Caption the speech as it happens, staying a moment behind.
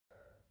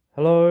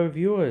Hello,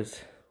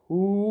 viewers.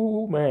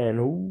 Ooh, man.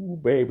 Ooh,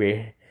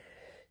 baby.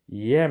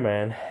 Yeah,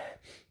 man.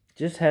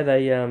 Just had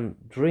a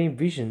dream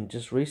vision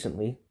just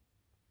recently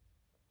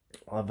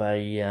of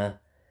a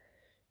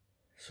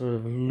sort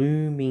of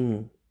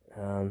looming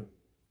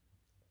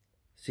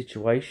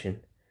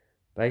situation,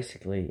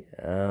 basically,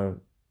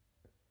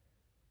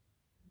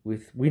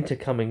 with winter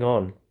coming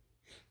on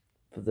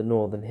for the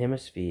Northern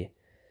Hemisphere.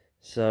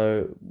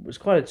 So it was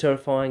quite a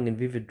terrifying and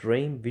vivid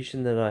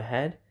vision that I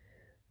had,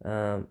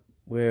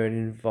 where it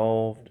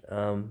involved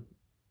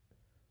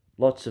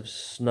lots of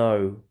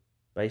snow,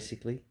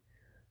 basically.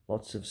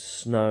 Lots of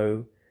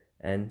snow,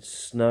 and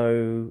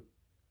snow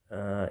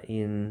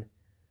in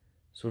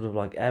sort of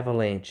like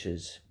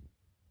avalanches.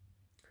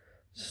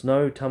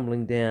 Snow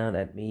tumbling down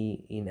at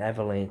me in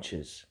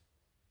avalanches.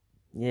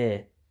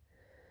 Yeah.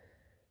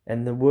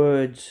 And the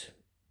words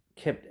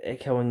kept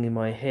echoing in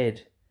my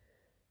head.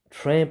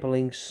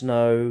 Trampling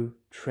snow,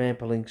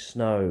 trampling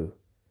snow.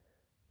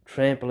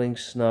 Trampling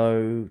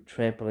snow,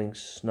 trampling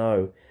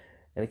snow.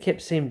 And it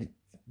kept seeming to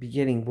be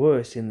getting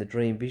worse in the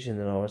dream vision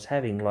that I was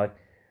having. Like,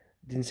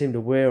 didn't seem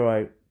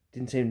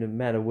to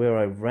matter where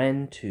I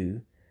ran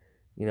to,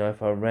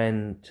 if I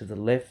ran to the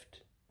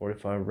left or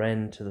if I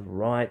ran to the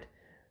right.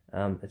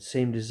 It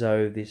seemed as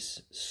though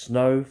this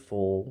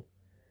snowfall,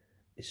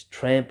 this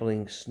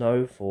trampling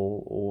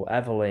snowfall or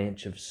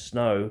avalanche of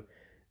snow,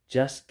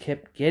 just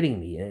kept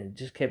getting me, and it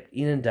just kept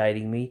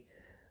inundating me,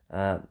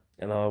 and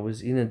I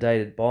was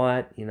inundated by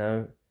it,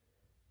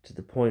 to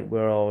the point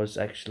where I was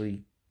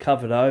actually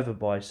covered over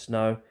by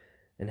snow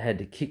and had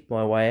to kick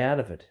my way out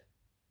of it.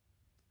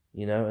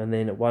 And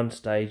then at one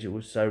stage it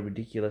was so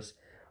ridiculous,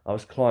 I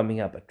was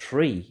climbing up a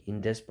tree in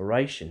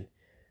desperation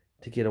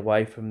to get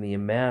away from the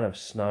amount of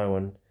snow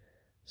and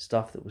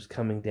stuff that was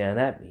coming down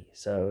at me.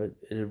 So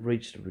it had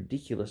reached a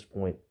ridiculous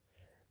point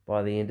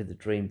by the end of the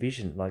dream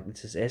vision. Like,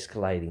 this is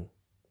escalating.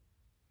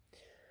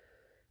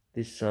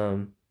 This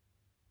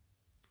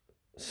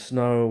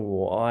snow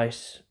or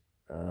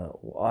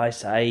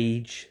ice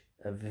age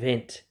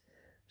event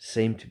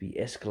seemed to be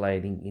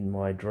escalating in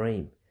my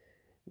dream,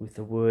 with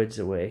the words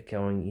that were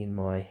echoing in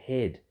my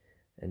head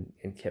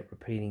and kept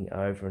repeating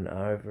over and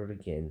over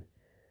again.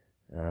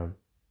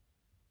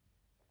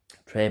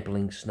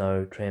 Trampling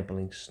snow,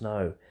 trampling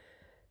snow.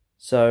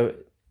 So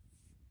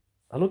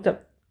I looked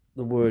up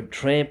the word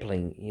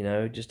trampling,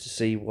 just to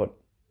see what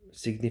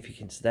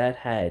significance that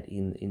had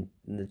in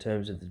the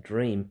terms of the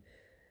dream.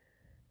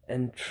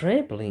 And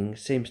trampling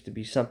seems to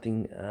be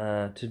something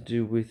to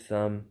do with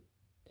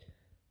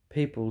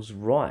people's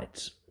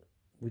rights,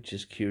 which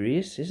is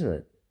curious, isn't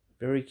it?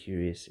 Very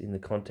curious in the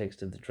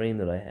context of the dream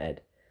that I had.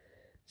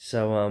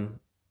 So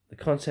the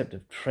concept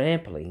of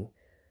trampling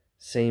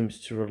seems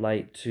to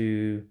relate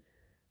to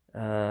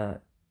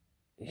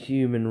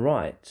human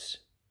rights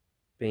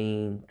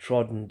being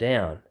trodden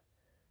down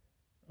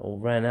or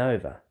ran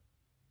over.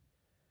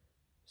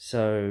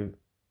 So,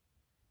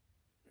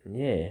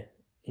 yeah,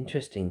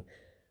 interesting.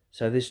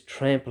 So this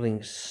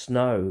trampling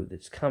snow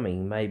that's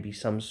coming may be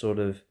some sort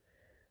of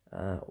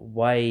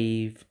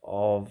wave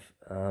of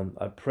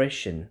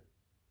oppression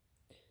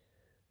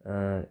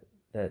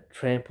that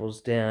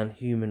tramples down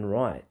human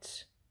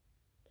rights.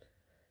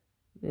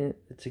 Yeah,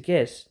 it's a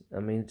guess. I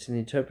mean, it's an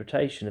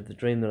interpretation of the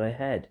dream that I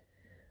had.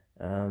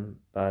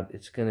 But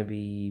it's going to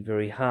be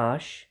very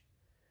harsh,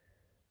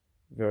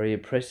 very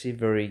oppressive,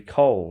 very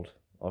cold,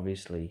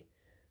 obviously.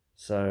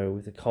 So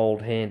with the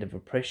cold hand of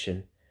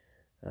oppression,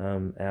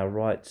 our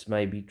rights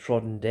may be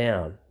trodden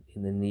down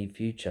in the near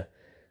future.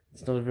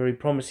 It's not a very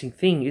promising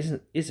thing, is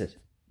it?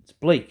 It's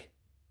bleak.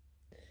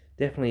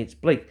 Definitely it's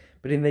bleak.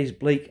 But in these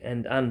bleak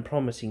and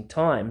unpromising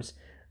times,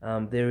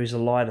 there is a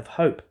light of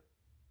hope.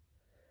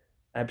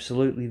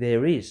 Absolutely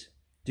there is.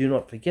 Do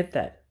not forget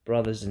that,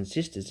 brothers and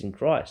sisters in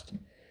Christ.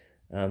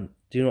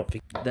 Do not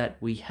forget that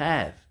we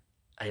have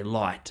a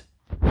light.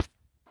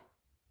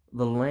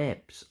 The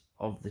lamps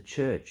of the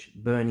church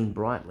burning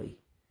brightly.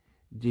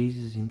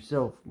 Jesus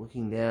himself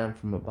looking down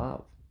from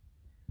above.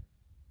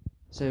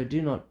 So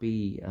do not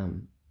be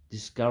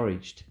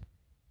discouraged.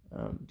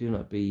 Do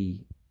not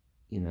be,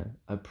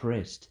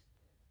 oppressed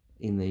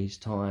in these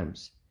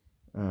times.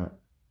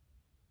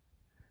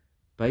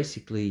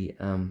 Basically,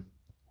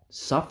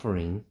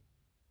 suffering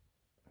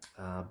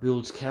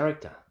builds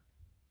character.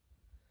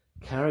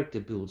 Character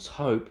builds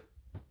hope,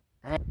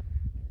 and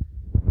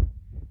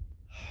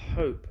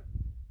hope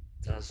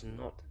does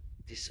not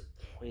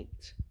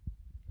disappoint.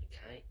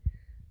 Okay?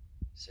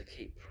 So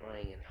keep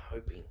praying and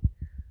hoping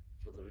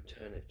for the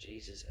return of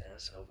Jesus, our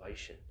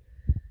salvation,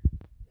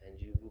 and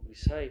you will be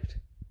saved.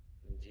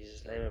 In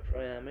Jesus' name I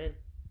pray, amen.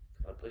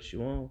 God bless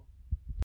you all.